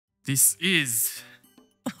This is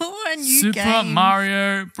a new Super game.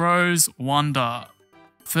 Mario Bros. Wonder.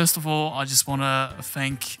 First of all, I just want to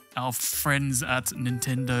thank our friends at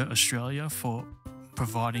Nintendo Australia for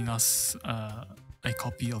providing us a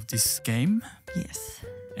copy of this game. Yes.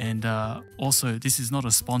 And also, this is not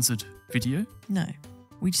a sponsored video. No,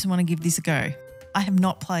 we just want to give this a go. I have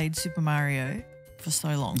not played Super Mario for so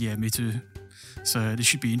long. Yeah, me too. So this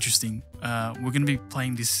should be interesting. We're going to be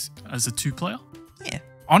playing this as a 2-player. Yeah.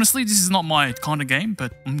 Honestly, this is not my kind of game,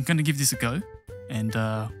 but I'm going to give this a go. And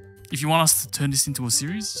if you want us to turn this into a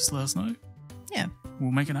series, just let us know. Yeah.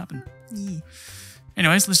 We'll make it happen. Yeah.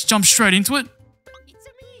 Anyways, let's jump straight into it.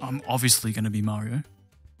 I'm obviously going to be Mario.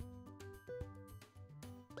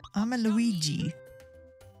 I'm a Luigi.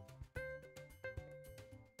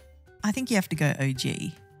 I think you have to go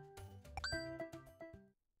OG.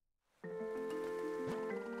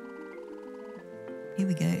 Here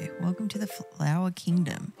we go. Welcome to the Flower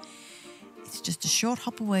Kingdom. It's just a short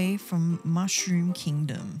hop away from Mushroom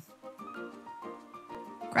Kingdom.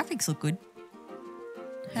 Graphics look good.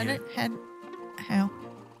 How?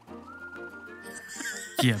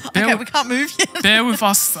 Yeah. Okay, we can't move yet. Bear with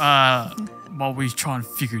us while we try and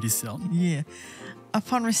figure this out. Yeah.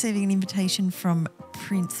 Upon receiving an invitation from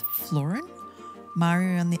Prince Florin,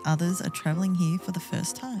 Mario and the others are travelling here for the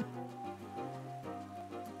first time.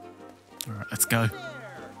 All right, let's go.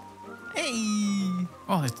 Hey!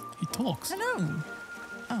 Oh, he talks. Hello.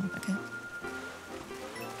 Oh, okay.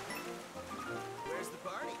 Where's the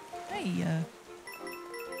party? Hey,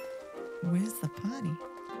 where's the party?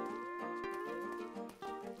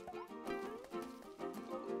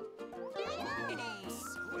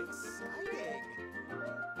 So exciting.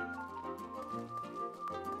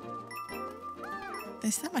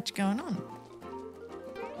 There's so much going on.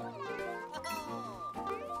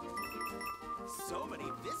 So many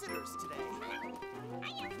visitors today.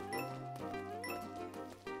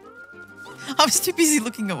 I was too busy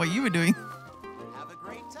looking at what you were doing. Have a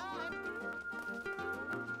great time.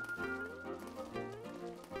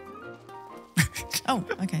 Oh,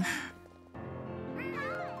 okay.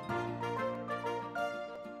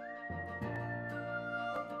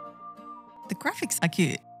 The graphics are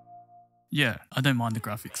cute. Yeah, I don't mind the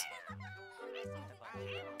graphics.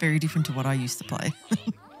 Very different to what I used to play.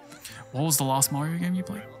 What was the last Mario game you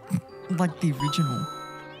played? Like the original.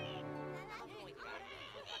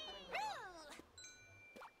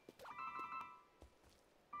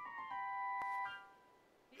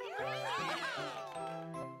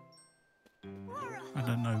 I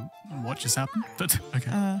don't know what just happened, but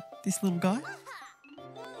okay. This little guy.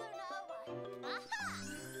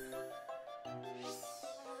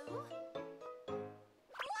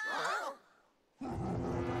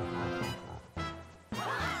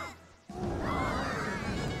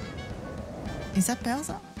 Is that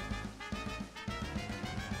Bowser?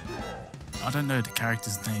 I don't know the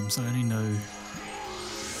characters' names. I only know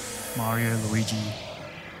Mario, Luigi,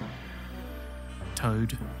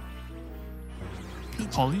 Toad, Peach.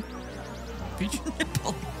 Polly, Peach.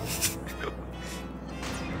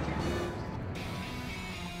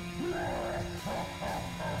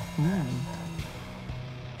 Ooh.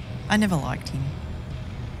 I never liked him.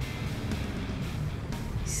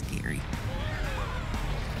 Scary.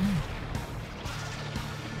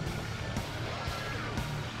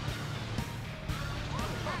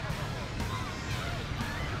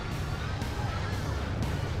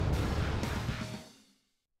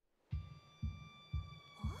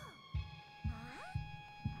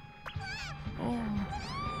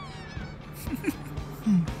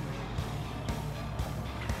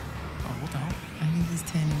 Oh, what the hell? I think he's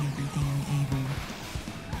turning everything evil.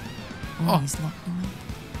 Oh, he's locked him up.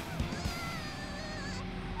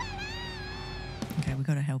 Okay, we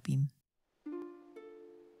got to help him.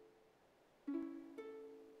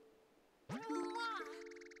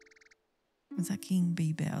 Was that King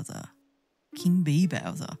B. Bowser? King B.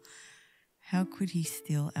 Bowser. How could he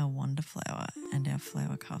steal our Wonder Flower and our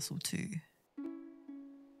Flower Castle too?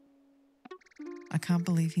 I can't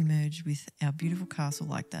believe he merged with our beautiful castle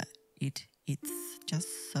like that. It's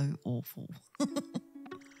just so awful.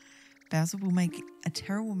 Bowser will make a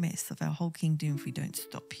terrible mess of our whole kingdom if we don't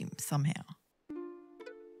stop him somehow.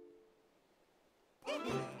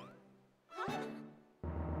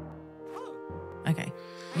 Okay,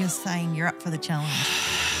 you're saying you're up for the challenge.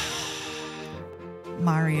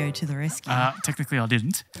 Mario to the rescue. Technically, I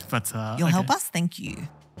didn't, but You'll okay. help us? Thank you.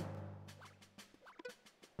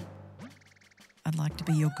 I'd like to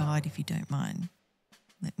be your guide if you don't mind.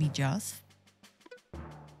 Let me just...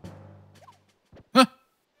 Huh.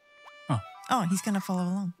 Oh. Oh, he's going to follow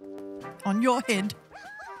along. On your head.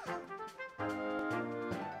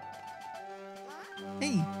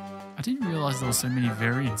 Hey. I didn't realize there were so many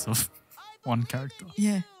variants of one character.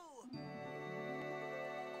 Yeah.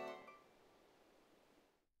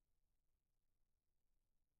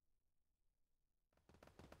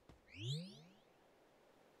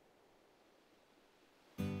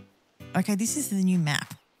 Okay, this is the new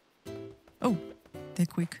map. Oh, they're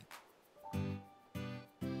quick.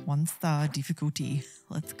 1-star difficulty.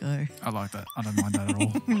 Let's go. I like that. I don't mind that at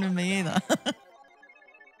all. No, me either.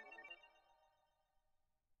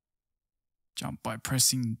 Jump by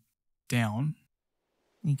pressing down.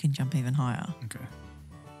 You can jump even higher. Okay.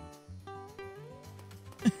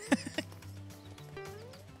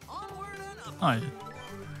 Onward and up. Oh, yeah.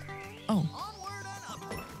 Oh, Onward and up.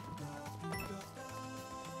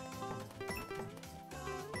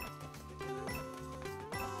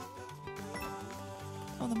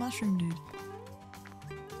 oh, the mushroom dude.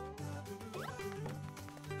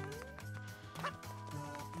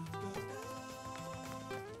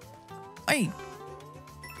 Hey,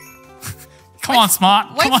 Come on,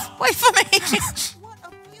 Smart. wait, Come on. wait for me. What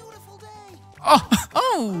a beautiful day. Oh,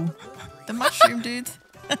 Oh, the mushroom dudes.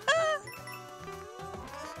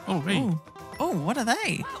 oh, wait. Oh, oh, what are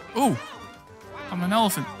they? Oh, I'm an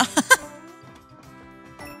elephant.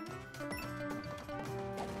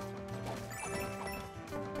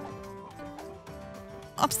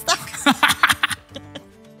 I'm stuck.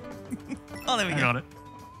 Oh, there we I go. got it.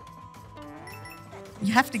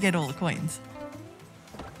 You have to get all the coins.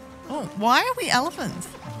 Oh, why are we elephants?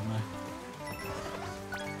 I don't know.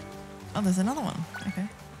 Oh, there's another one. Okay.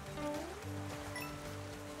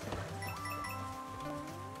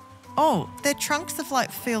 Oh, their trunks have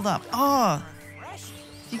like filled up. Oh,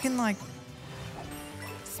 you can like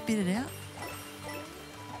spit it out.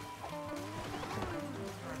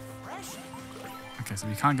 Okay, so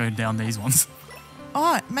we can't go down these ones.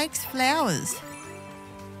 Oh, it makes flowers.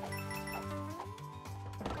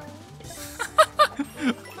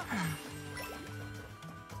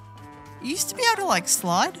 You used to be able to like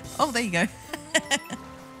slide. Oh, there you go.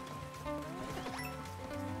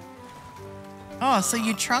 Oh, so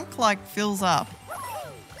your trunk like fills up.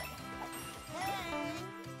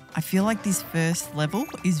 I feel like this first level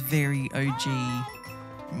is very OG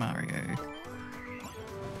Mario.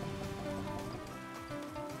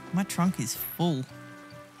 My trunk is full.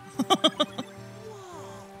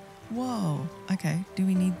 Whoa. Okay, do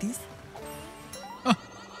we need this?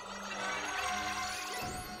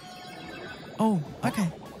 Oh, okay.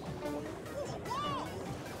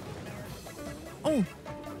 Oh,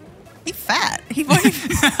 he's fat. He won't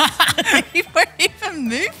even, he won't even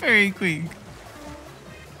move very quick.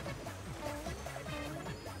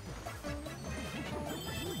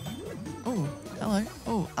 Oh, hello.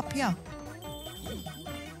 Oh, up here.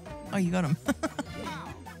 Oh, you got him.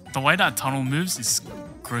 The way that tunnel moves is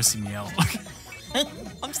grossing me out.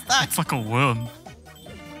 I'm stuck. It's like a worm.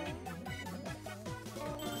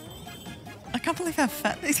 I can't believe how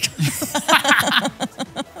fat these guys are.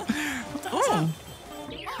 Oh.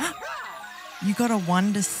 You got a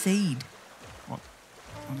wonder seed. What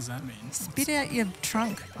does that mean? Spit out your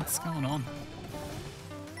trunk. What's going on?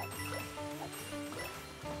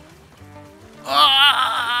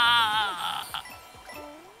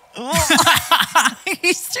 Oh.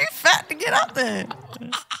 He's too fat to get up there.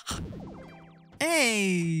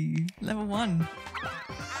 Hey, level 1.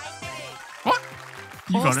 What?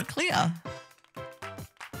 You Course got it. clear.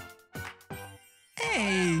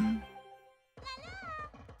 Hey.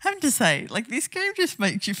 I have to say, like, this game just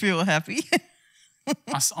makes you feel happy.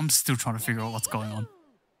 I'm still trying to figure out what's going on.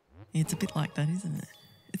 Yeah, it's a bit like that, isn't it?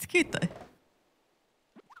 It's cute though.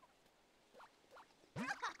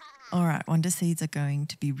 All right, wonder seeds are going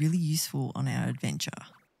to be really useful on our adventure.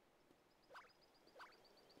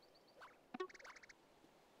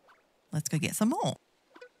 Let's go get some more.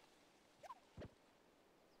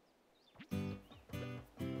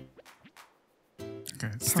 Okay,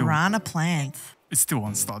 it's still, Piranha plants. it's still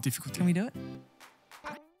 1-star difficulty. Can we do it?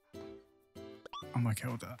 I'm okay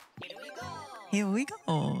with that. Here we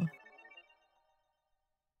go.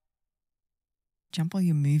 Jump while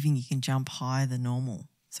you're moving, you can jump higher than normal.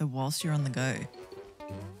 So whilst you're on the go.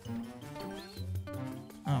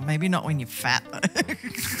 Oh, maybe not when you're fat though.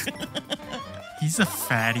 He's a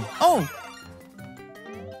fatty. Oh!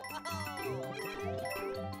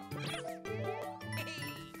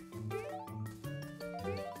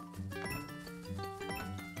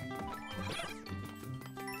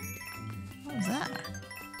 What was that?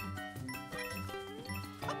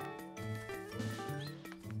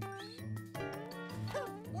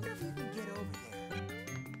 Wonder if you can get over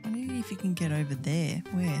there. I wonder if you can get over there.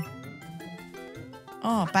 Where?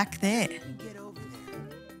 Oh, back there. You can get over there.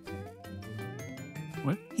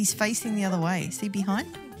 What? He's facing the other way. See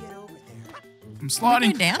behind? Get over there. I'm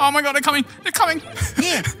sliding. go down? Oh my god, they're coming. They're coming.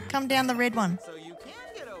 Yeah, come down the red one. So you can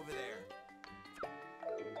get over there.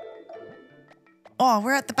 Oh,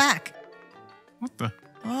 we're at the back. What the?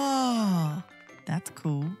 Oh, that's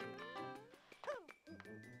cool.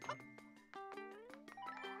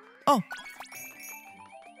 Oh.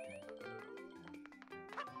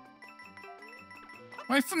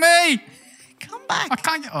 Wait for me. Come back. I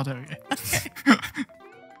can't get. Oh, there we go.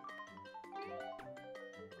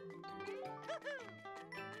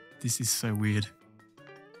 This is so weird.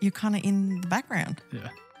 You're kind of in the background. Yeah.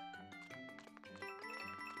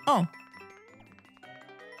 Oh.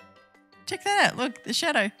 Check that out. Look, the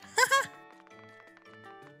shadow.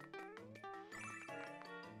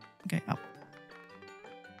 Okay, up.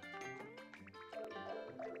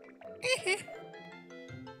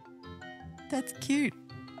 That's cute.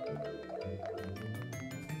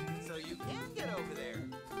 So you can get over there.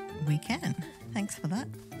 We can. Thanks for that.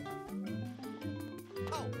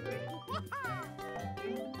 Oh.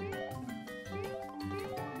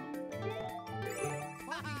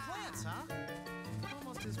 Talking plants, huh?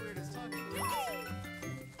 Almost as weird as talking.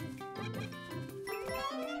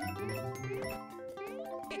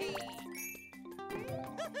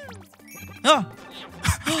 Oh.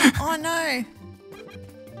 Oh no.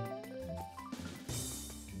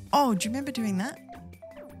 Oh, do you remember doing that?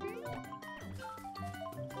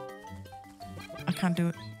 I can't do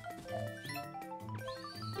it.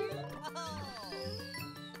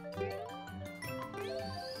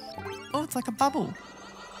 Oh, it's like a bubble.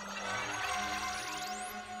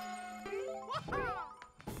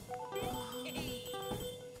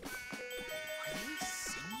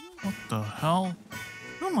 What the hell?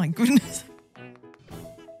 Oh my goodness.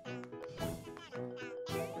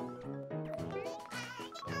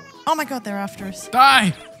 Oh my god, they're after us.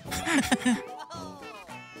 Die!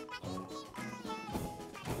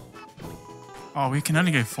 Oh, we can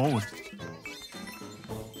only go forward.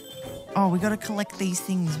 Oh, we got to collect these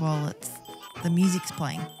things while the music's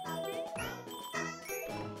playing.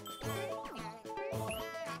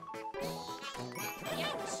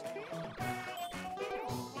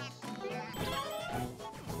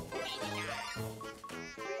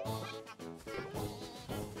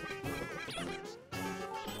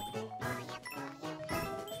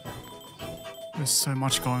 There's so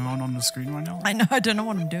much going on the screen right now. I know, I don't know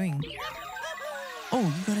what I'm doing. Oh,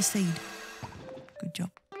 you got a seed. Good job.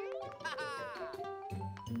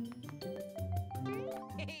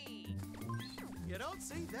 You don't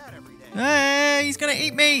see that every day. Hey, he's going to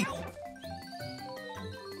eat me.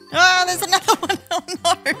 Ah, there's another one. Oh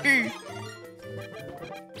no.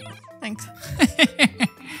 Thanks.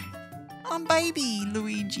 I'm baby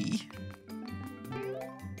Luigi.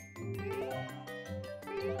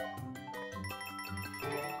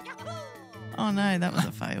 Oh no, that was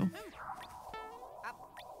a fail.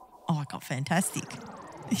 Oh, I got fantastic.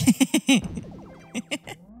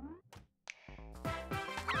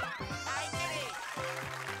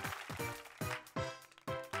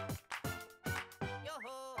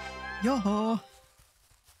 Yo-ho.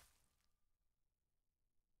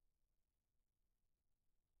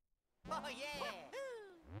 Oh yeah.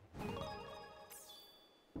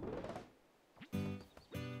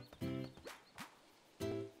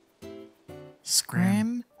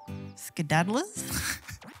 Scram. Skedaddlers.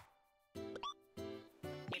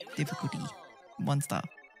 Difficulty. 1 star.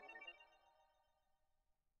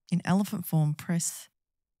 In elephant form, press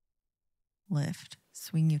left.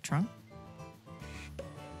 Swing your trunk.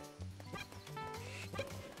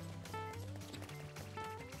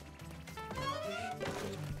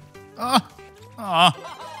 Ah! Ah!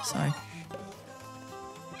 So.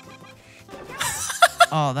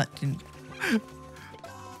 Oh, that didn't.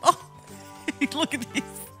 Oh, look at this.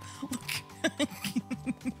 Look.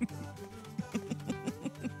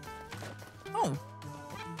 Oh.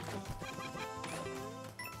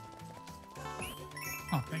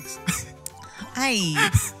 Oh, thanks. Hey.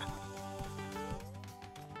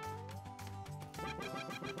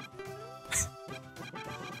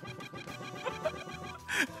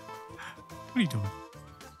 What are you doing?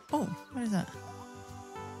 Oh, what is that?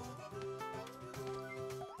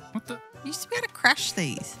 What the? You used to be able to crash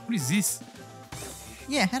these. What is this?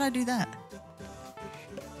 Yeah, how'd I do that?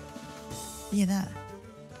 Yeah, that.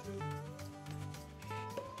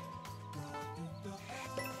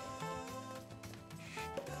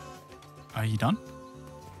 Are you done?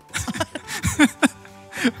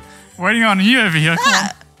 Waiting on you over here. Come on.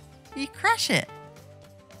 That. You crash it.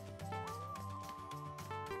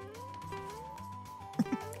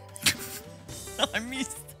 I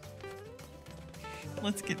missed.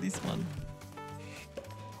 Let's get this one.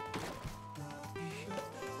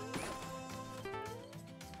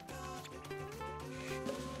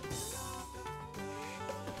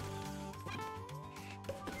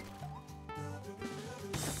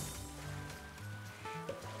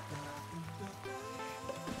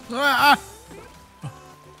 Ah!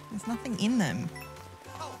 There's nothing in them.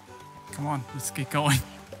 Come on, let's get going.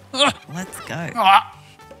 Let's go. Ah!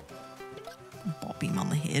 Bop him on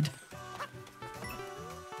the head.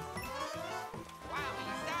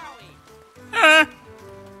 Ah!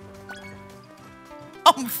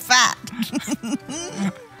 I'm fat.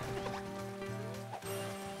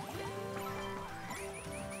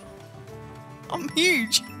 I'm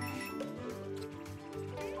huge.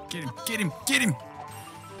 Get him, get him, get him.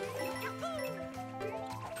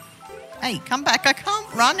 Hey, come back. I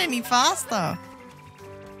can't run any faster.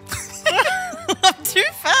 I'm too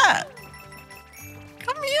fat.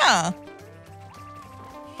 Come here.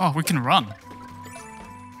 Oh, we can run.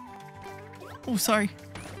 Oh, sorry.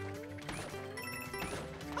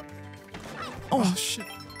 Oh, Oh, shit.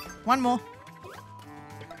 one more.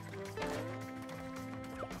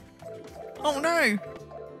 Oh, no.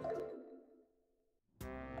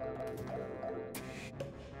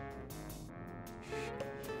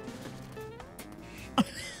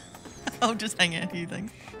 I'll just hang out here,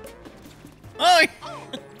 thanks. Oh,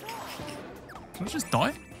 Did I just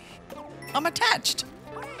die? I'm attached.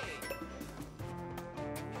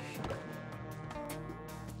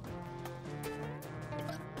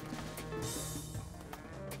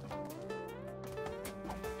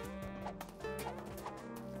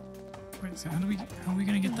 Wait, so how are we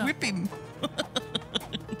going to get that? Whip him.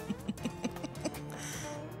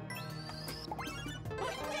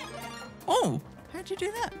 Oh, how'd you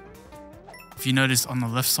do that? If you notice on the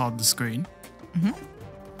left side of the screen,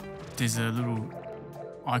 there's a little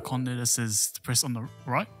icon there that says to press on the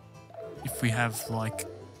right. If we have like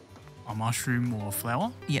a mushroom or a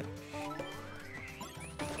flower. Yep.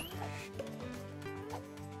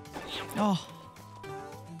 Oh.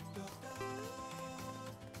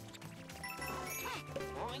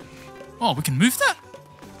 Oh, we can move that?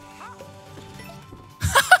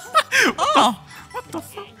 Oh. What the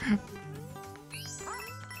fuck?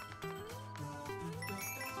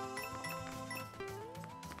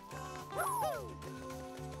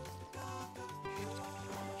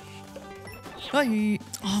 Oh,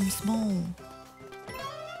 I'm small.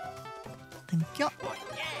 Thank you.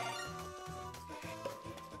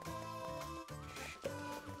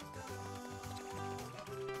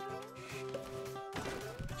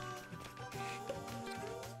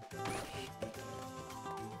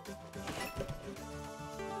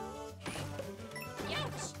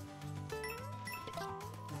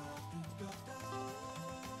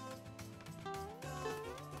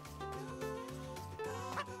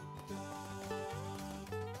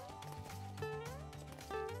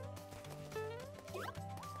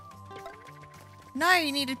 No,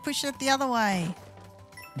 you need to push it the other way.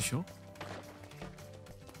 You sure?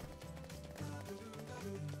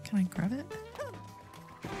 Can I grab it?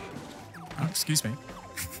 Oh, excuse me.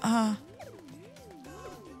 What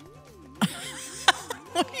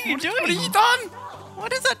are you doing? What have you done?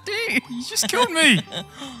 What does that do? You just killed me.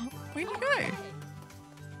 Where'd you go?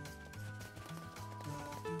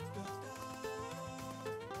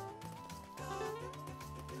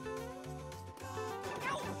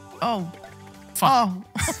 Oh. Fuck. Oh.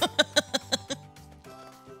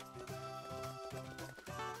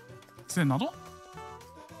 Is there another one?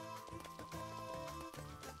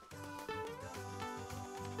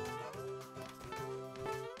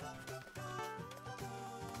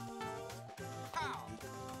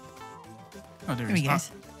 Oh, there Here he he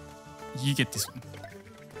is. goes. You get this one.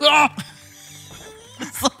 Ah!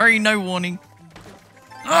 Sorry, no warning.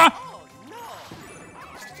 Ah!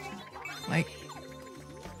 Wait.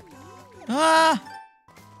 Ah!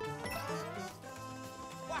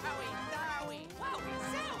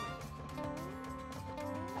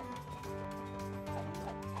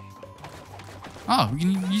 Oh, we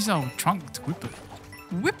can use our trunk to whip it.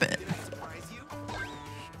 Whip it.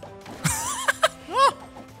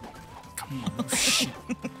 Come on, oh, shit.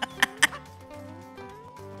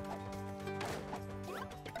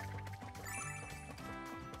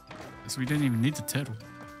 So we don't even need the turtle.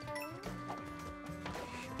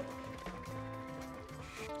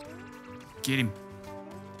 Get him.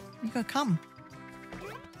 You gotta come.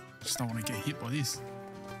 Just don't want to get hit by this.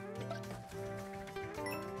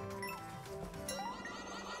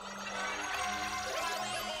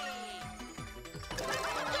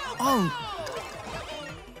 Oh.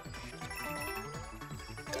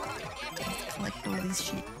 Let's collect all this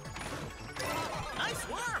shit. Nice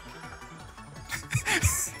work.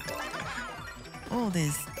 Oh,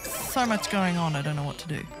 there's so much going on. I don't know what to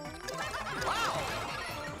do.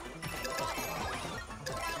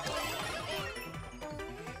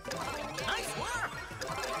 Nice work.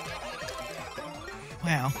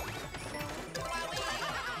 Wow.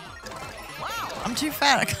 I'm too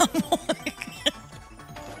fat. I can't walk.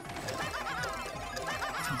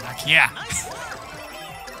 Come back here.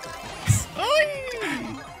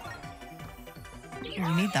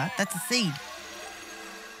 You need that. That's a seed.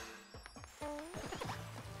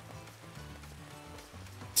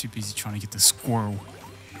 Too busy trying to get the squirrel.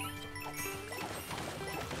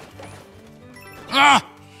 Ah!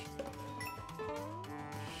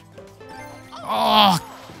 Oh!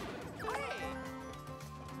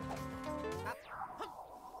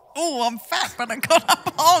 Oh, I'm fat, but I got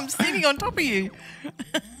up. Oh, I'm sitting on top of you.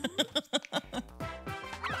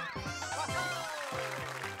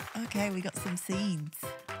 Okay, we got some seeds.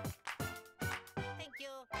 Thank you.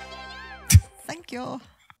 Thank you. All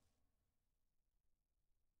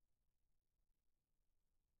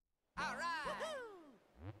right.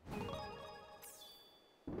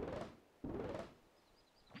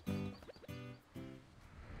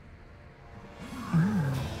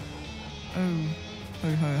 Oh,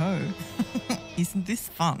 ho, ho, ho. Isn't this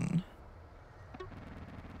fun?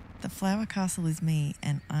 The flower castle is me,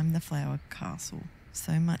 and I'm the flower castle.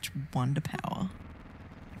 So much wonder power.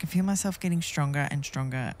 I can feel myself getting stronger and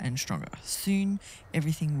stronger and stronger. Soon,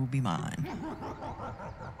 everything will be mine.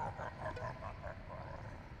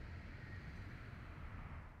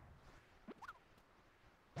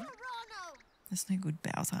 That's no good,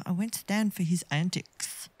 Bowser. I won't stand for his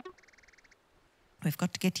antics. We've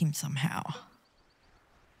got to get him somehow.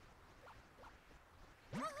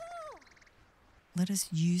 Let us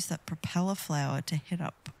use that propeller flower to head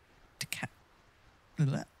up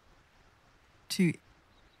to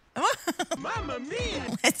Mamma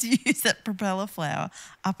mia! Let's use that propeller flower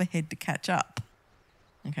up ahead to catch up.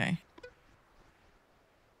 Okay.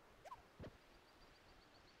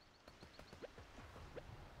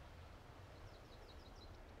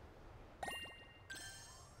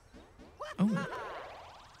 Oh.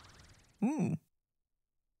 Ooh.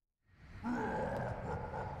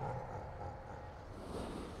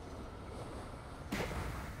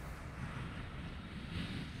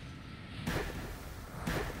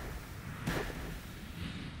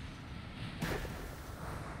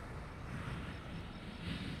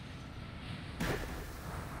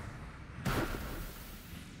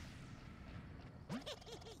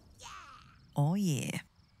 Oh yeah.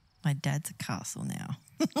 My dad's a castle now.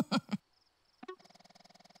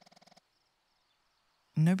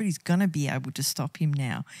 Nobody's gonna be able to stop him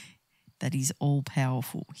now that he's all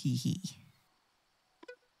powerful. Hee hee.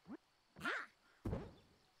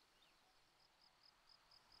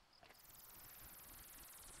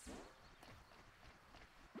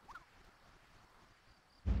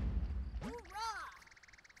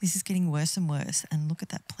 This is getting worse and worse, and look at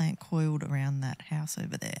that plant coiled around that house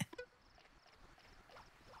over there.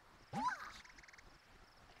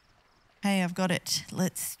 Hey, I've got it.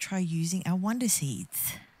 Let's try using our wonder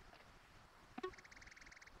seeds.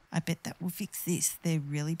 I bet that will fix this. They're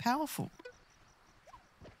really powerful.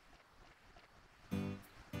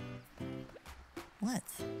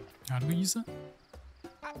 Let's. How do we use it?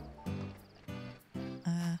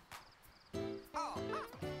 I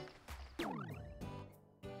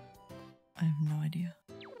have no idea.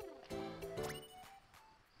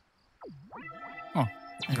 Oh,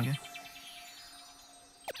 There we okay. go.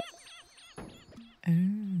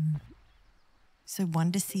 Oh. So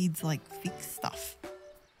wonder seeds like fix stuff.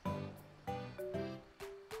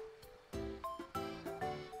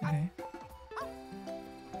 Okay.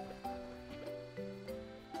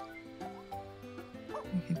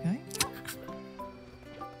 We keep going.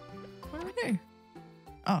 What do we do?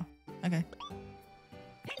 Oh, okay.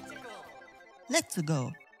 Let's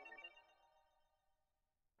go.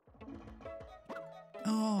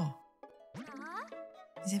 Oh.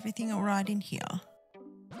 Is everything all right in here?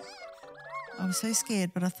 I was so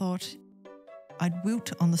scared, but I thought I'd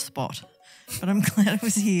wilt on the spot. But I'm glad I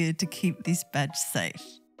was here to keep this badge safe.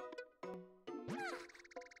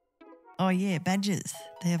 Oh yeah, badges.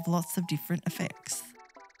 They have lots of different effects.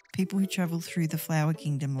 People who travel through the Flower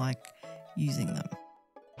Kingdom like using them.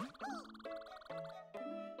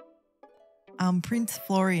 Prince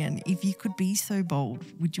Florian, if you could be so bold,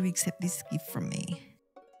 would you accept this gift from me?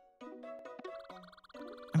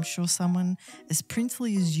 I'm sure someone as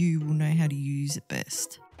princely as you will know how to use it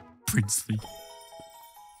best. Princely.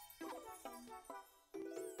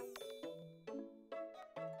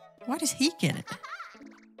 Why does he get it?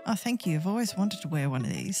 Oh, thank you. I've always wanted to wear one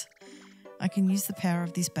of these. I can use the power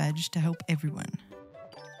of this badge to help everyone.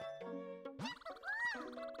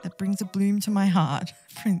 That brings a bloom to my heart,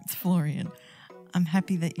 Prince Florian. I'm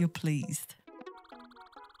happy that you're pleased.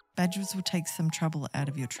 Badges will take some trouble out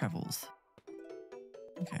of your travels.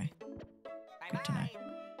 Okay. Good to know.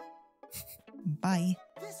 Bye.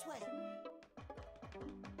 This way.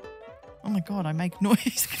 Oh my god, I make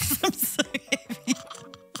noise because I'm so heavy.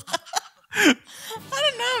 I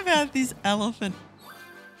don't know about this elephant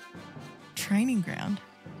training ground.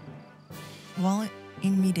 While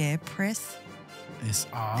in midair, press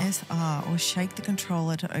SR. SR or shake the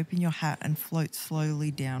controller to open your hat and float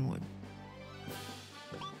slowly downward.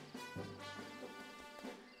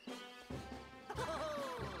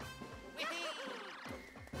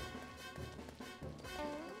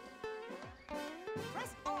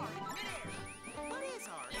 Press R in midair. What is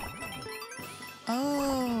R?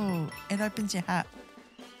 Oh, it opens your hat.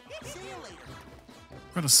 See you later.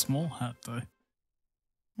 Got a small hat though.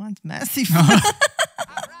 Mine's massive. All right.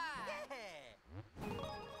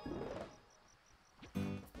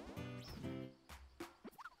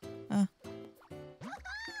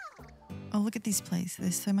 Oh, look at this place.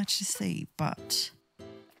 There's so much to see, but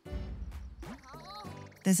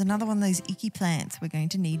there's another one of those icky plants. We're going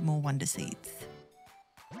to need more wonder seeds.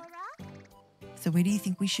 So where do you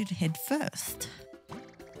think we should head first?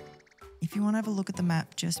 If you want to have a look at the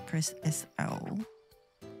map, just press SL.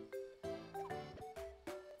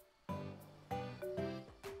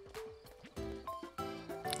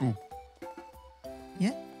 Ooh.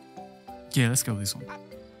 Yeah? Yeah, let's go with this one.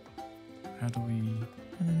 How do we...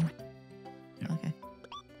 I don't know. Yeah. Okay.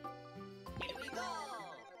 Here we go.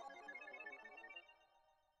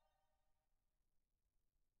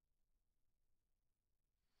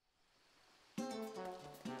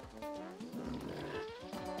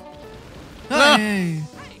 Hey!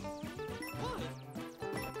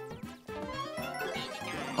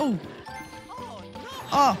 Oh!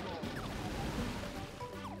 Oh!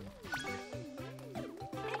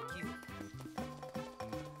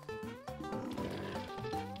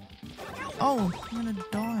 Oh, I'm gonna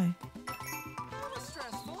die. That was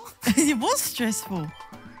stressful. It was stressful.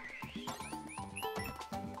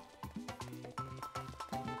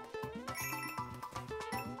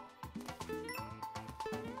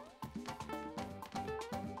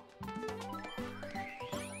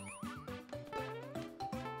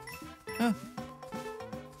 Oh.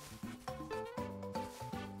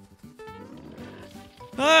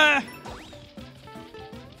 Ah!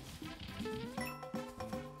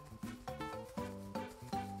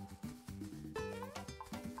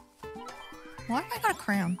 Why have I got a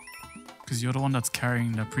crown? Because you're the one that's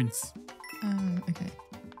carrying the prince. Okay.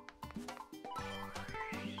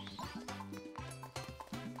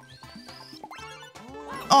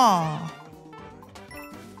 Oh.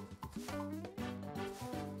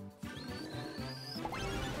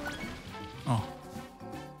 Oh.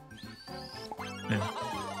 Yeah.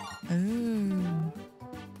 Oh.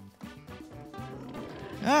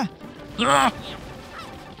 Ah. Ah!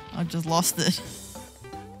 I just lost it.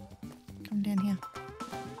 Come down here.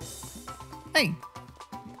 Hey.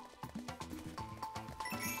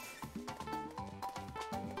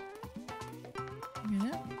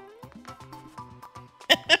 Get out.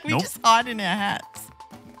 We Nope. just hide in our hats.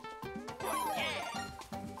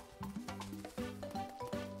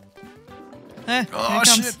 Here Oh, it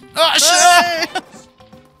comes. shit. Oh, shit. Hey!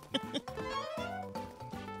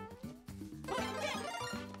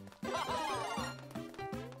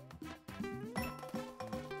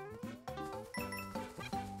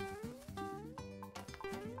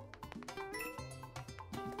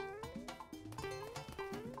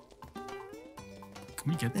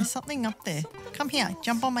 Can we get There's this? something up there. Come here.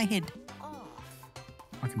 Jump on my head.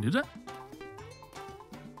 I can do that?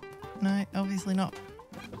 No, obviously not.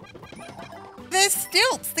 There's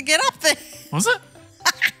stilts to get up there. Was it?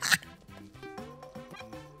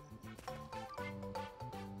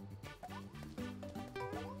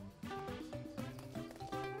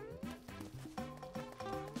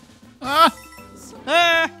 Ah!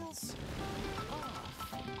 Ah!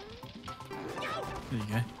 There you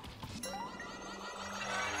go.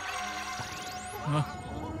 Oh,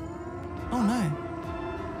 Oh no.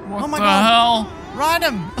 what Oh my the God. hell? Ride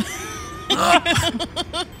him.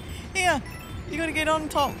 Here. You gotta get on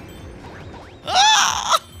top.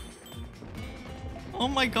 Ah! Oh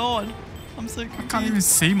my God. I'm so I can't confused. even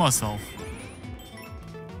see myself.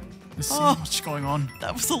 There's so Oh. much going on.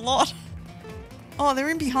 That was a lot. Oh, they're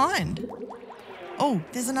in behind. Oh,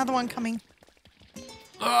 there's another one coming.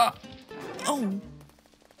 Ah! Oh.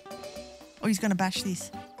 Oh, he's gonna bash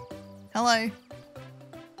this. Hello.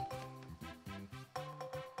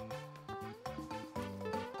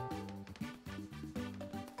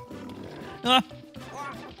 Ah.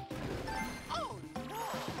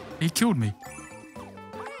 He killed me.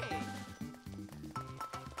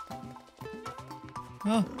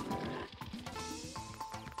 Oh.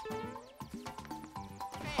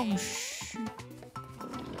 Oh, shoot.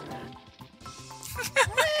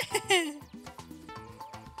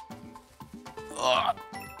 Oh,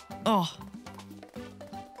 Oh.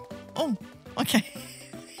 Oh, okay.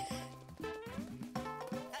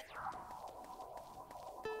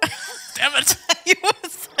 damn it!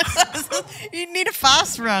 You need a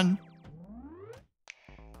fast run.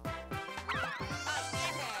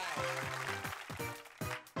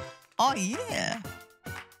 Oh, yeah.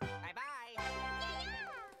 Bye-bye.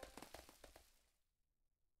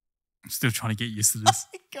 I'm still trying to get used to this.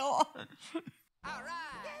 God. All right.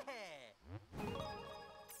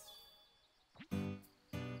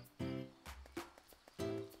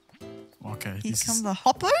 Okay, Here this come is the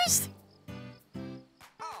hoppers.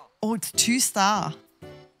 Oh, Oh, it's 2-star.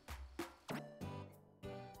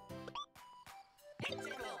 I'm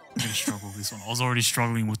gonna struggle with this one. I was already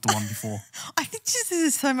struggling with the one before. I think just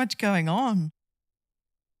there's so much going on.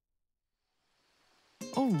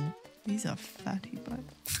 Oh, these are fatty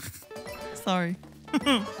both. Sorry.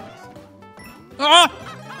 Ah!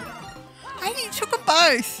 Hey, you took them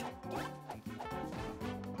both.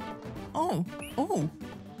 Oh, oh.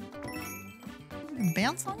 You can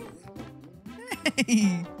bounce on him?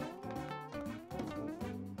 Hey.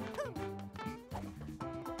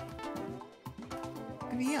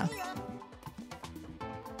 Over here.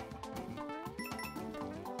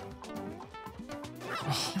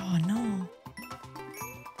 Oh, no.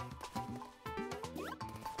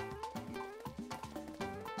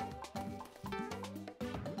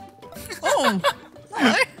 Oh,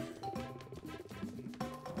 hello.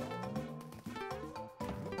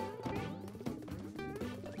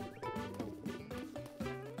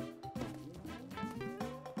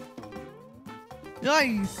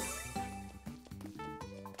 No.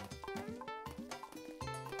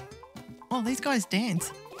 Oh, these guys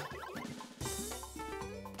dance.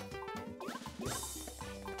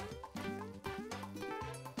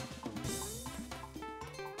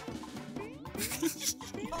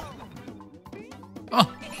 Oh,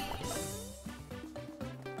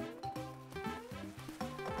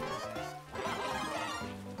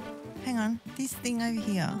 Hang on, this thing over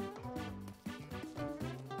here.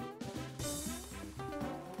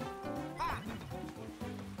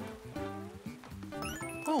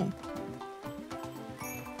 Oh.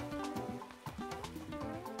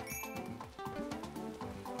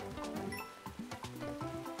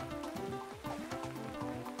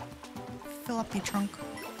 Fill up your trunk.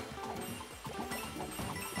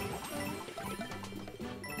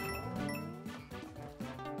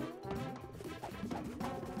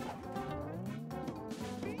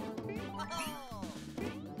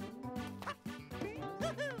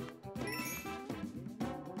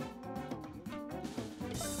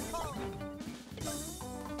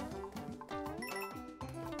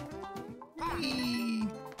 Whee!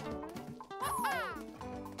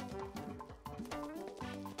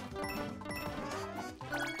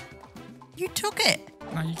 You took it.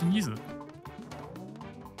 now you can use it.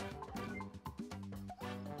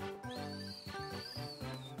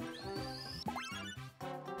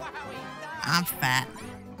 I'm fat.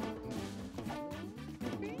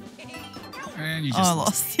 And you Oh, I just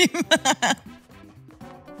lost him.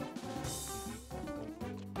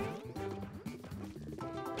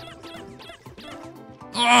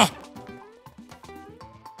 Oh!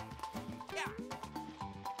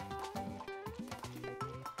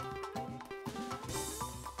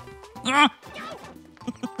 Ah!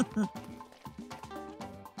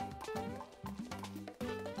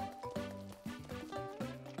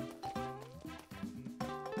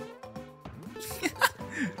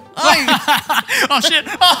 Oh, Oh shit!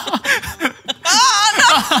 Oh! oh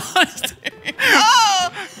no! Oh!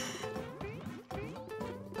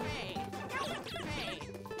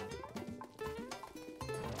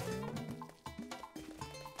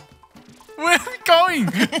 Where are we going?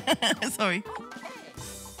 Sorry.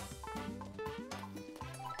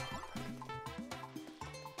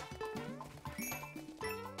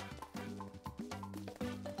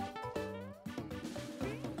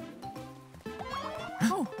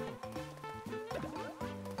 Oh.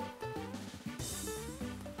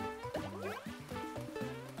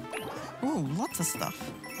 Ooh, lots of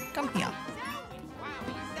stuff. Come here.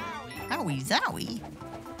 Owie zowie.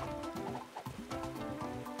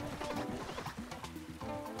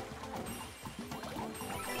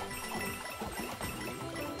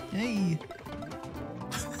 Hey.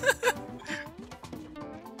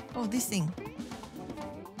 Oh, this thing.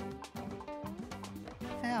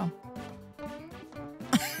 How?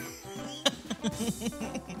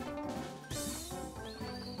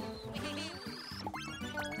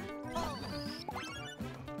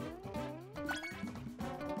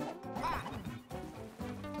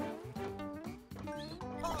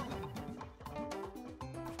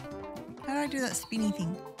 How do I do that spinny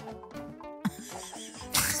thing?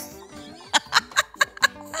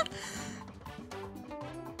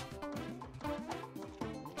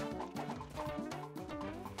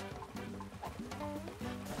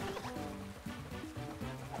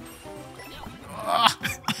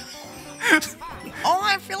 Oh,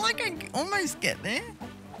 I feel like I almost get there.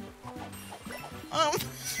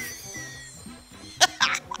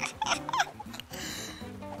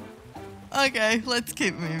 Okay, let's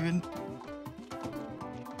keep moving.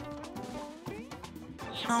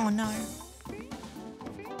 Oh no.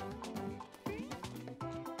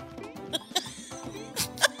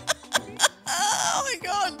 Oh my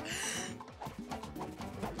god.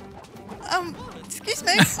 Excuse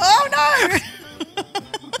me. Oh no.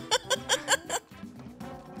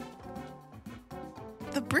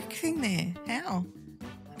 The brick thing there. How?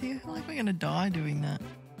 I feel like we're gonna die doing that.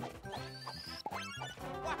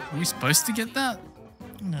 Are we supposed to get that? I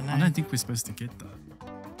don't know. I don't think we're supposed to get that.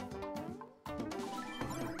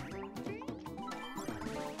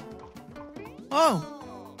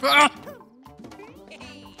 Oh! Ah!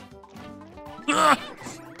 Ah!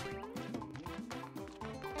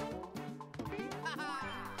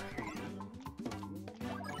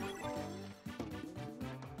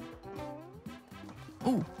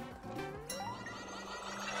 Ooh.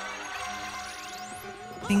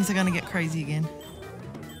 Things are gonna get crazy again.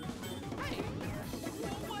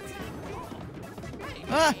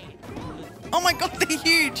 Ah! Oh my god, they're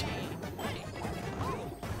huge!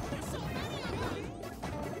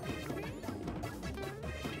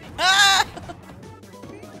 Ah!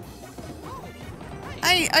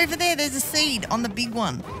 Hey, over there, there's a seed on the big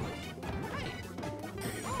one.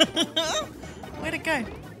 Where'd it go?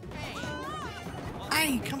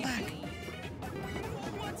 Hey, come back.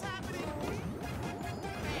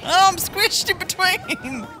 Oh, I'm squished in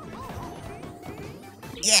between.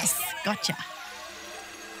 Yes, gotcha.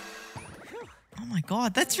 Oh my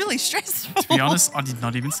god, that's really stressful. To be honest, I did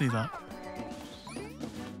not even see that.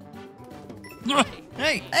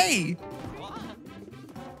 Hey, hey.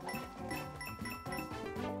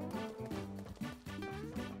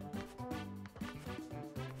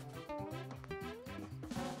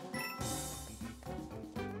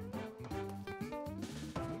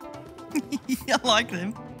 I like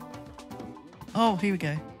them. Oh, here we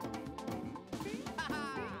go.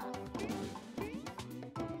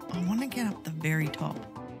 I want to get up the very top.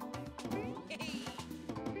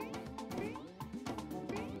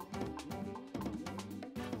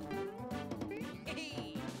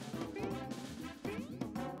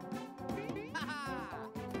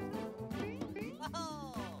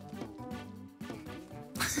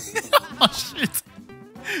 Oh shit.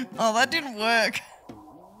 Oh, that didn't work.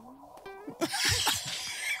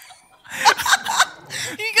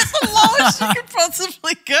 You got the lowest you could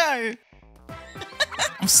possibly go.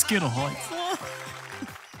 I'm scared of heights.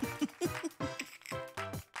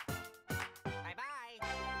 Bye-bye.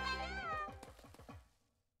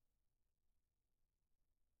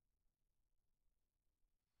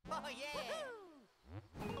 Oh, yeah.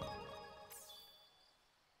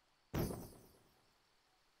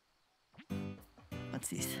 What's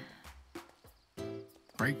this?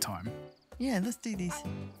 Break time. Yeah, let's do this.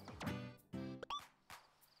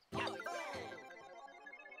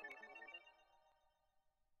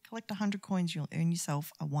 Collect 100 coins, you'll earn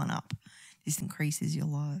yourself a 1-up. This increases your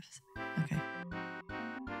lives. Okay.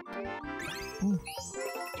 Ooh.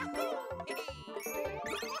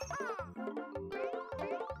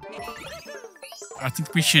 I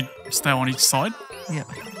think we should stay on each side. Yep.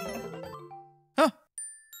 Oh!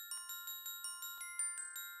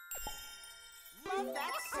 Love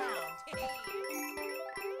that sound.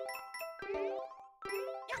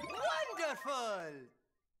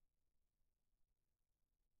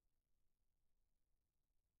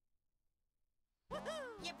 Wonderful.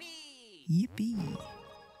 Yippee! Yippee.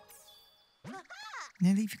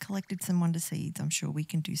 Now that you've collected some wonder seeds, I'm sure we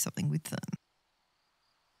can do something with them.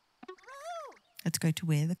 Let's go to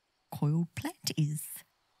where the coiled plant is.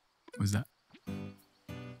 What was that?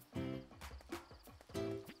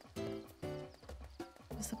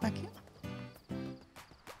 Is it back here?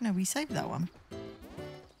 No, we saved that one.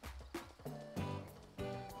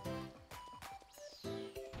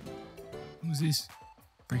 What was this?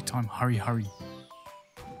 Break time. Hurry, hurry.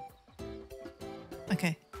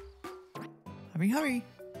 Okay. Hurry, hurry.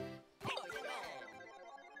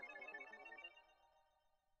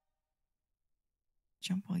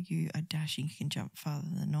 Jump while you are dashing. You can jump farther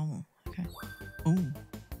than normal. Okay. Ooh.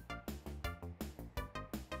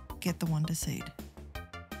 Get the wonder seed.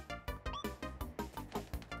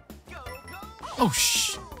 Oh,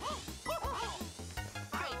 shh.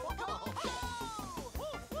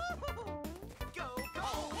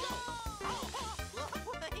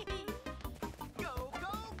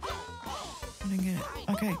 don't get it.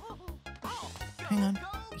 Okay. Hang on.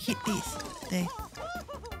 Hit this. There.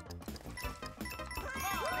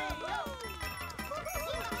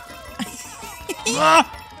 Ah!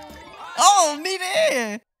 Oh,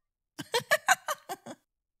 midair!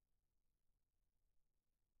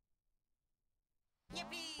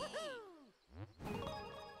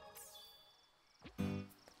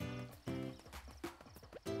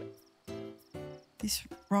 This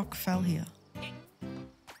rock fell here.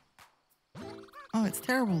 Oh, it's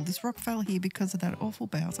terrible. This rock fell here because of that awful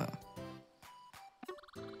Bowser.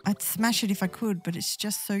 I'd smash it if I could, but it's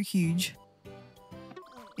just so huge.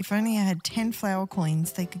 If only I had 10 flower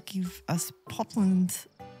coins, they could give us Poplands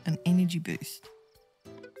an energy boost.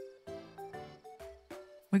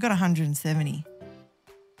 We got 170.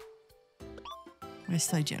 We're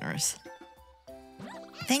so generous.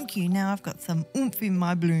 Thank you. Now I've got some oomph in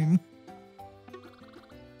my bloom.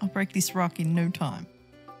 I'll break this rock in no time.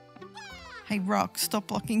 Hey, rock, stop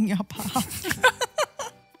blocking your path.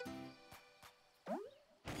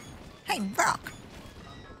 Hey, rock.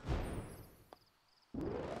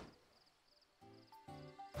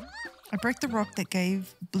 I broke the rock that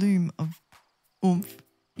gave bloom of oomph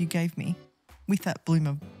you gave me. With that bloom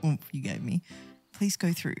of oomph you gave me. Please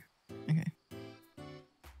go through. Okay.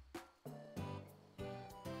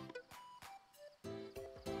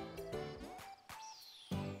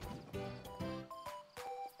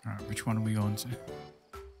 Alright, which one are we going to?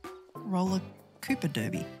 Roller Cooper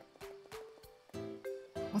Derby.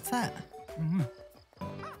 What's that? Mm-hmm.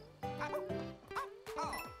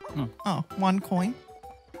 Oh. Oh, 1 coin.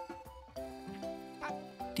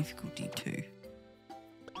 Difficulty 2.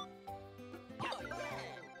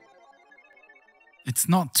 It's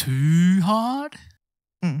not too hard.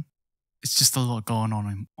 Mm. It's just a lot going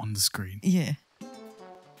on the screen. Yeah.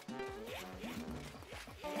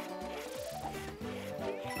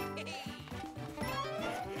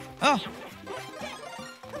 Oh!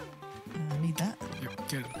 I need that. Yep,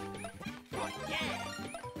 get it.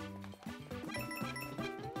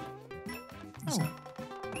 What's Oh. that?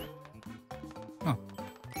 Oh.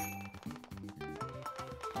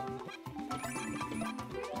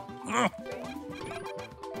 Ugh.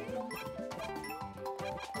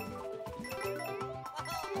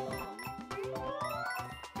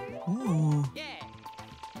 Ooh.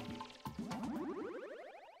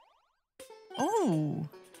 Oh.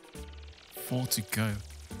 4 to go.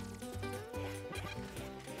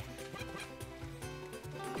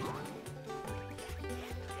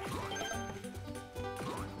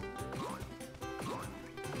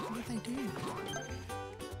 What did they do?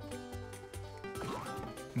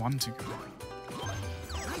 1 to go.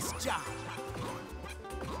 Nice job.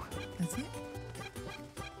 That's it?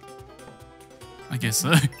 I guess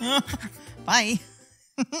so. Bye.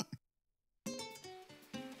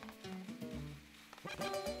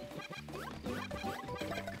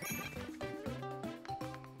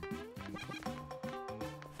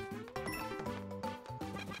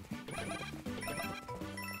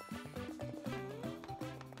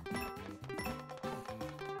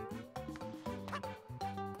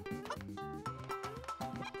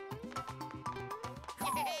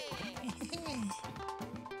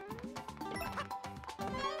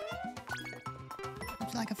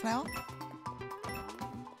 Would you like a flower?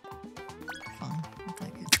 Fine, I'll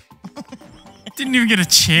take it. Didn't even get a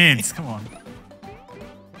chance. Come on.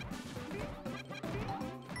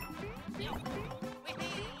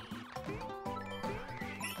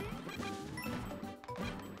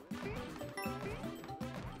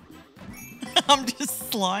 I'm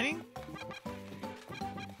just sliding.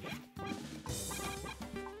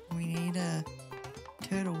 We need a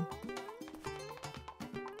turtle.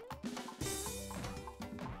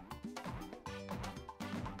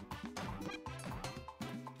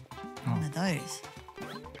 One of those.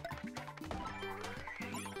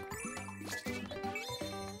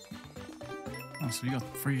 Oh, so we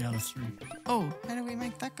got 3 out of 3. Oh, how do we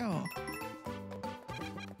make that go?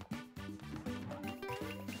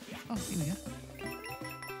 Oh, here we go.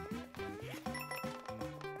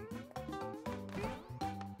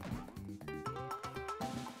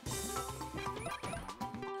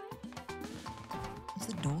 What's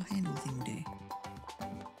the door handle thing do?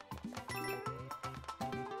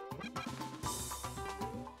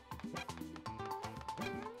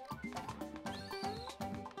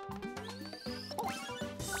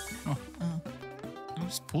 Oh. Oh. I'll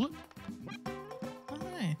just pull it. Oh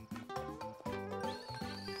no.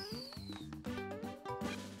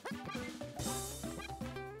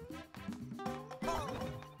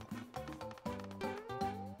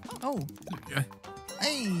 Oh, There we go.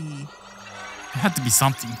 hey. It had to be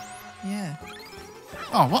something. Yeah.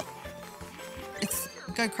 Oh, what?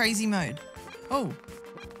 Go crazy mode. Oh.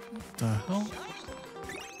 The hell?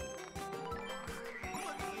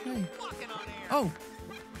 Hey. Oh.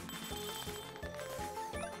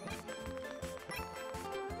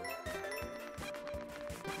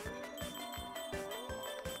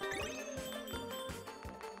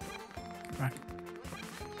 Right.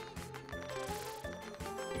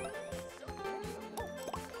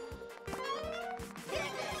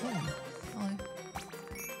 Hello.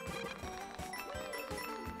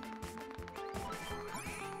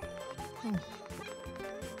 Oh.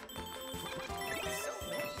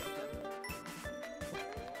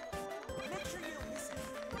 Make sure you don't miss it.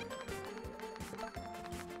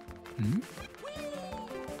 Hmm?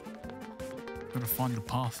 Gotta find the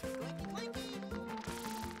path.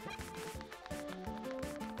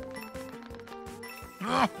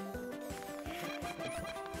 Ah!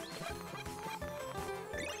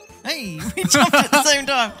 Hey, we jumped at the same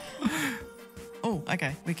time. Oh,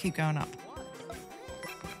 okay. We keep going up.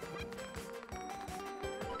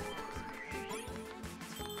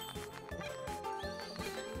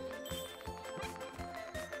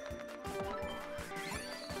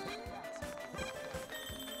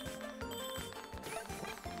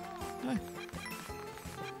 Oh.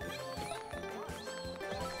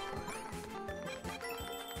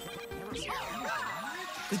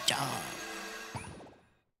 Good job.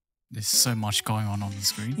 There's so much going on the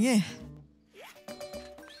screen. Yeah.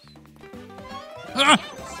 Ah!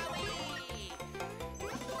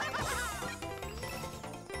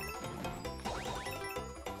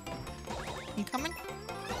 You coming?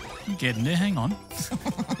 I'm getting there. Hang on.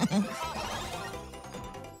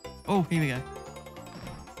 Oh, here we go.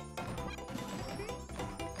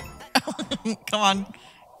 Come on.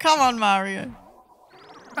 Come on, Mario.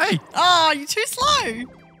 Hey! Oh, you're too slow.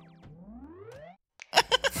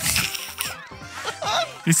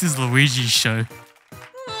 This is Luigi's show.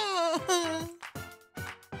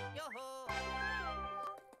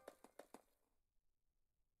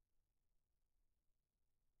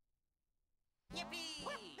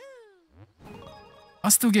 I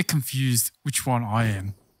still get confused which one I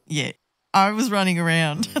am. Yeah. I was running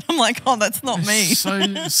around. I'm like, oh, that's not me.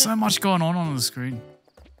 There's so much going on the screen.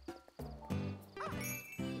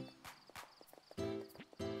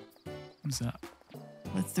 What's that?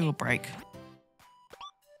 Let's do a break.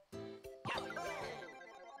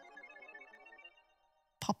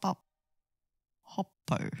 Pop up.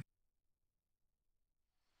 Hoppo.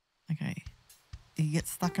 Okay. He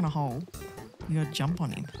gets stuck in a hole. You gotta jump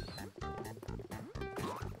on him.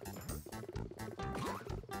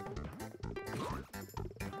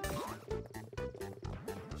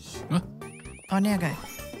 Huh? Oh, now go.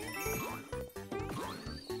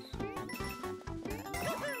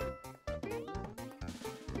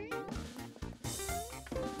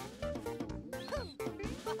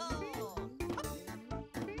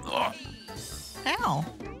 Oh, How?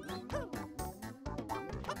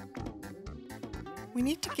 We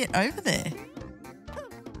need to get over there.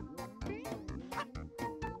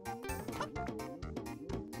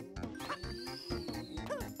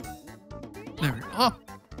 there we go. Oh.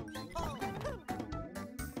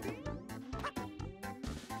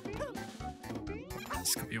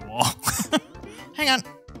 This could be a while. Hang on.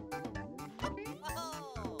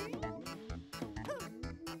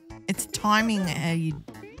 It's timing how you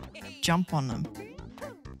jump on them.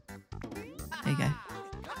 There you go.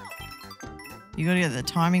 You gotta get the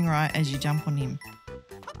timing right as you jump on him.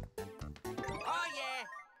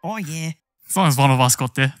 Oh yeah. As long as one of us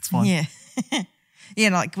got there, it's fine. Yeah. Yeah,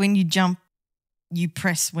 like when you jump, you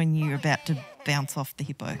press when you're about to bounce off the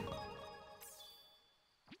hippo.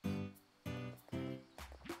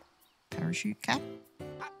 Parachute cap.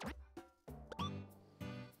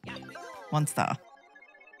 1 star.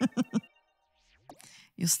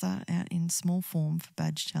 You'll start out in small form for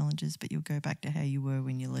badge challenges, but you'll go back to how you were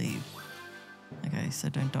when you leave. Okay, so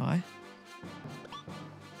don't die.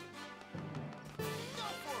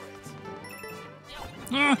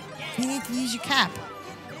 Ah. You need to use your cap.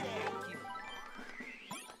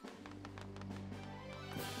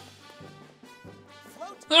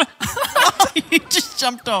 You just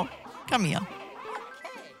jumped off. Come here.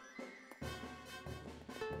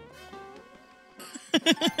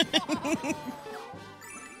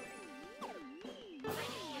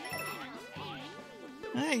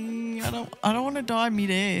 Hey, I don't want to die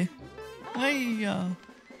midair. Hey, Keep going.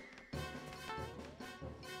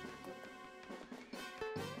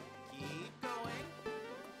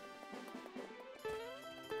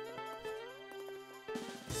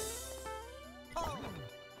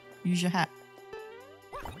 use your hat.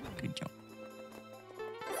 Good job.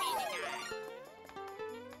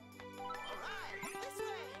 This way.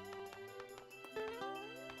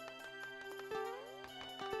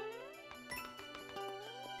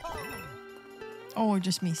 Oh, I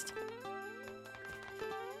just missed.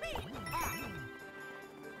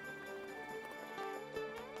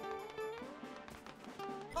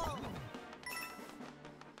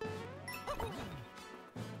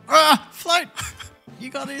 Ah! Float. You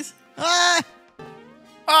got this. Ah!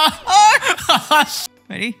 Ah!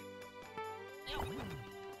 Ready?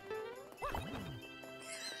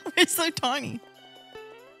 It's so tiny.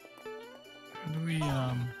 How do we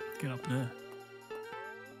get up there?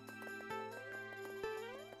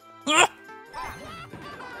 Ah!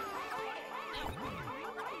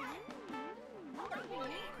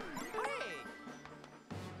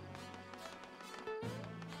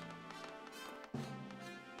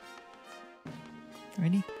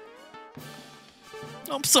 Ready?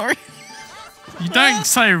 Oh, I'm sorry. You don't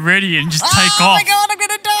say ready and just take Oh off. my god, I'm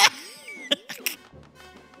gonna die!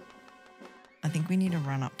 I think we need to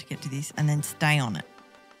run up to get to this and then stay on it.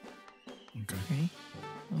 Okay. Ready?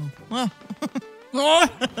 Oh.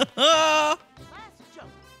 Ah! Last jump.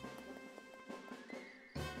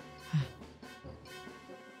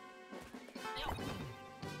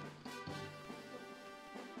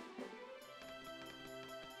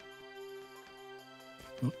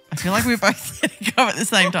 I feel like we're both getting up at the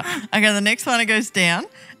same time. Okay, the next one it goes down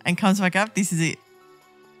and comes back up. This is it.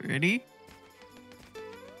 Ready?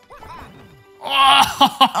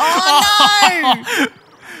 Oh no!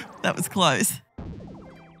 That was close.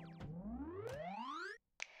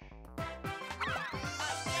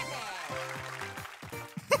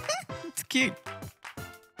 It's cute.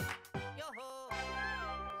 Yo-ho.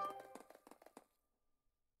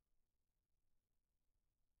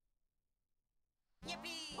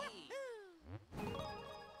 Yippee!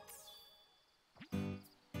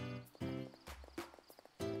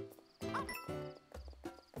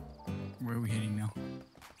 Where are we heading now?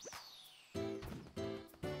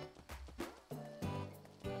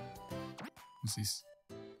 What's this?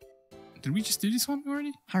 Did we just do this one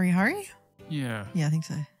already? Hurry, hurry? Yeah. Yeah, I think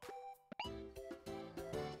so.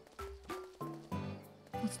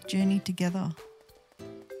 Let's journey together.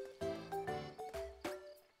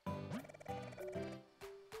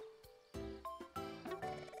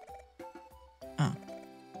 Oh.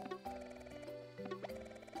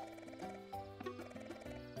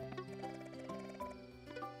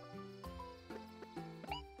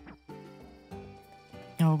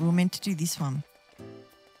 Oh, we were meant to do this one.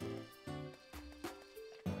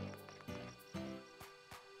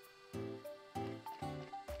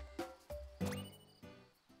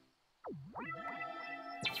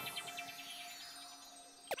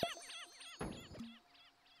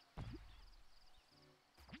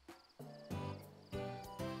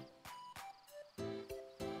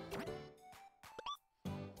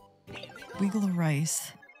 Wiggle a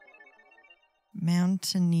race.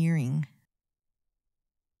 Mountaineering.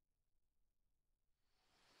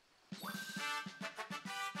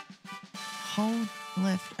 Hold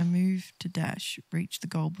left and move to dash. Reach the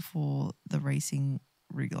goal before the racing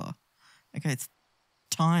wriggler. Okay, it's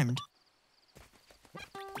timed.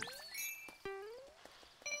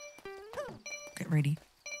 Get ready.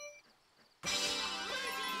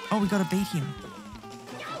 Oh, we gotta beat him.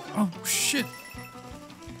 Oh shit!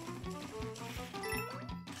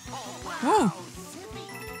 Woo!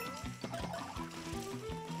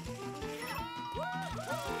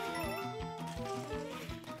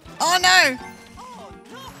 Oh no!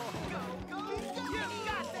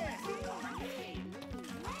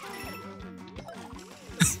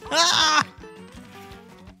 Ah!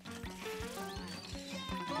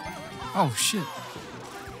 Oh shit!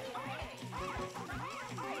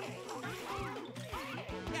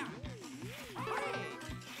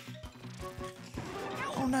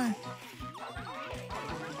 Oh no!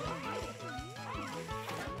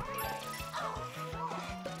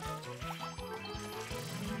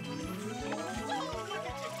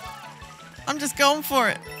 I'm just going for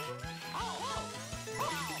it.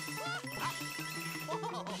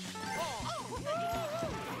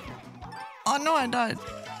 Oh no, I died.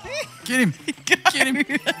 Get him! Get him!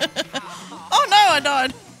 Oh no, I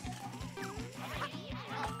died.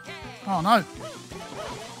 Oh no!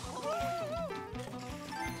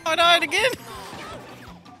 I died again.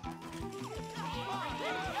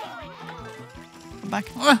 I'm back.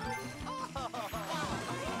 Ah!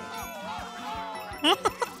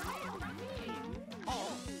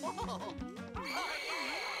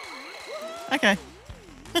 Okay.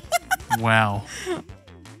 Wow.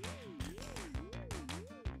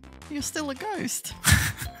 You're still a ghost.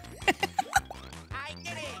 I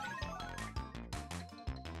did it!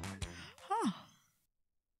 Huh.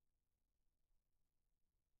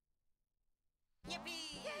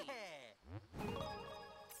 Yippee! Yeah!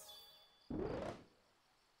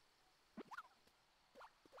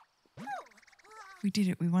 We did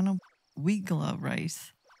it. We won a Wiggler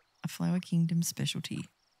race, a Flower Kingdom specialty.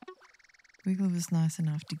 Wiggler was nice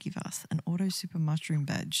enough to give us an Auto Super Mushroom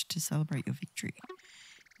badge to celebrate your victory.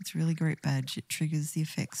 It's a really great badge. It triggers the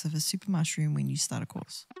effects of a super mushroom when you start a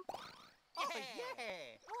course.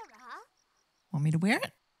 Want me to wear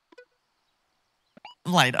it?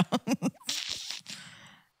 Later.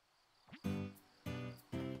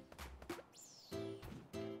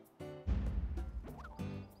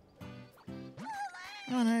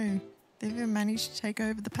 Oh no, they've even managed to take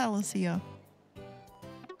over the palace here.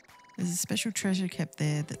 There's a special treasure kept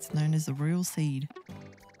there that's known as the Royal Seed.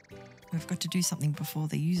 We've got to do something before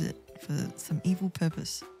they use it for some evil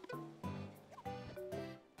purpose.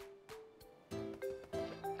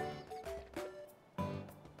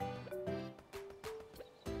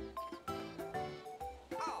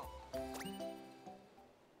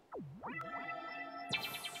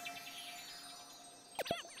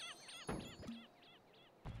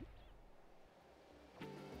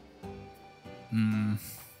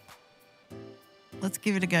 Let's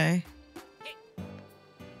give it a go.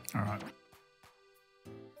 All right.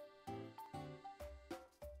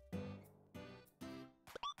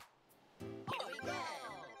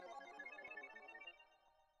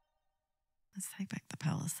 Let's take back the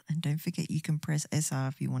palace. And don't forget you can press SR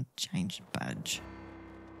if you want to change the badge.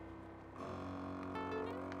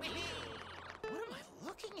 What am I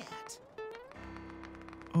looking at?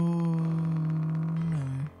 Oh no.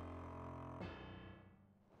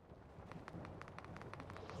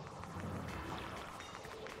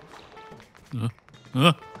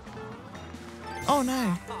 Oh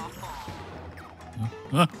no.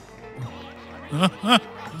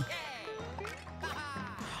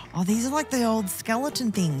 Oh, these are like the old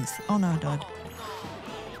skeleton things. Oh no, I died.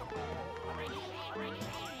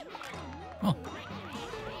 Oh.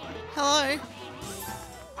 Hello.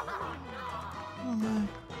 Oh no.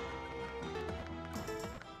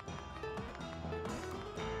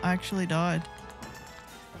 I actually died.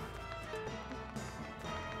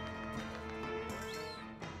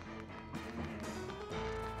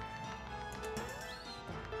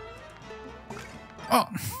 Oh.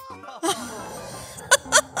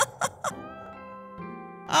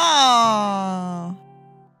 Oh.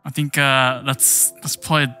 I think that's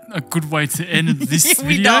probably a good way to end this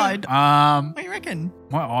We video. died. What do you reckon?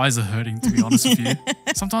 My eyes are hurting, to be honest with you.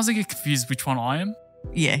 Sometimes I get confused which one I am.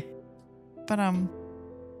 Yeah. But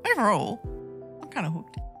overall, I'm kind of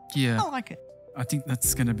hooked. Yeah. I like it. I think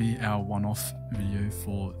that's going to be our one-off video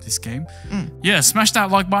for this game. Yeah, smash that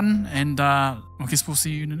like button and I guess we'll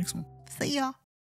see you in the next one. See ya.